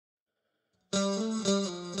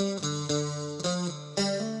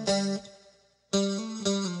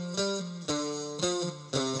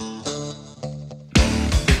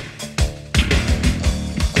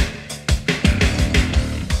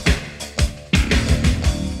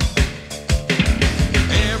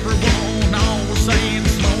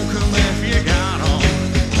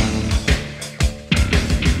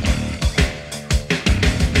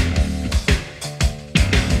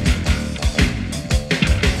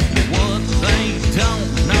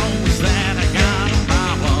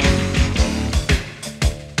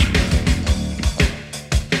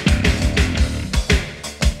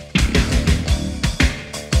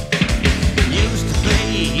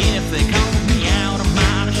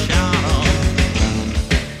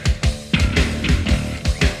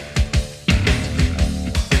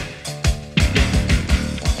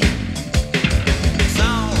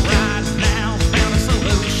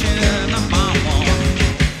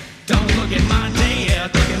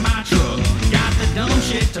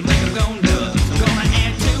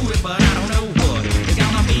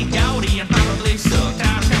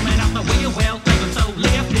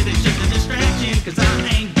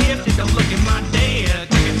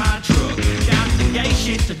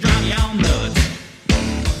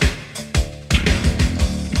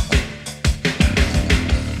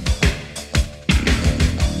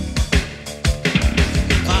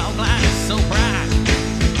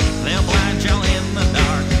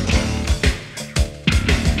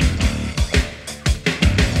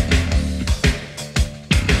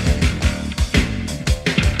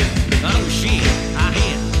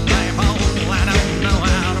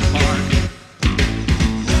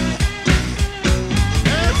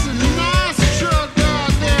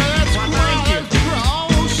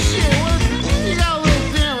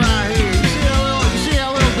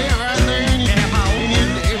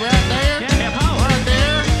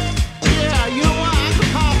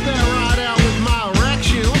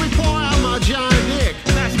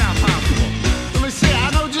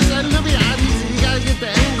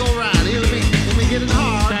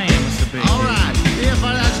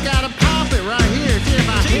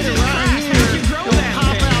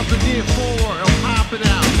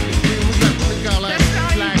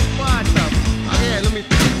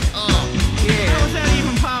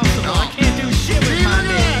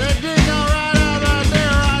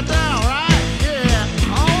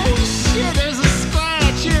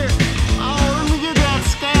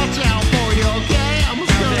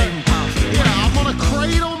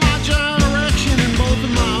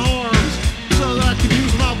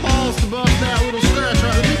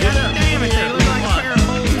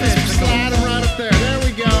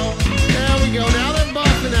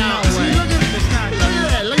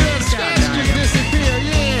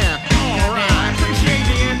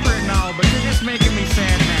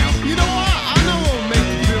You know what? I know what'll make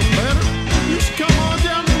you feel better. You should come on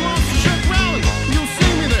down to the Monster Truck Rally. You'll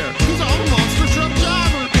see me there, 'cause I'm a monster truck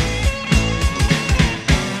driver.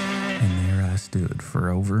 And there I stood for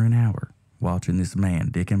over an hour, watching this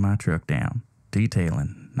man dicking my truck down,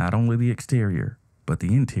 detailing not only the exterior, but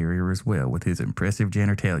the interior as well with his impressive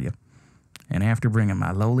genitalia. And after bringing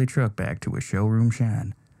my lowly truck back to a showroom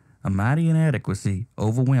shine, a mighty inadequacy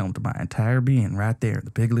overwhelmed my entire being right there in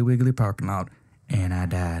the Piggly Wiggly parking lot, and I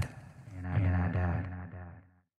died.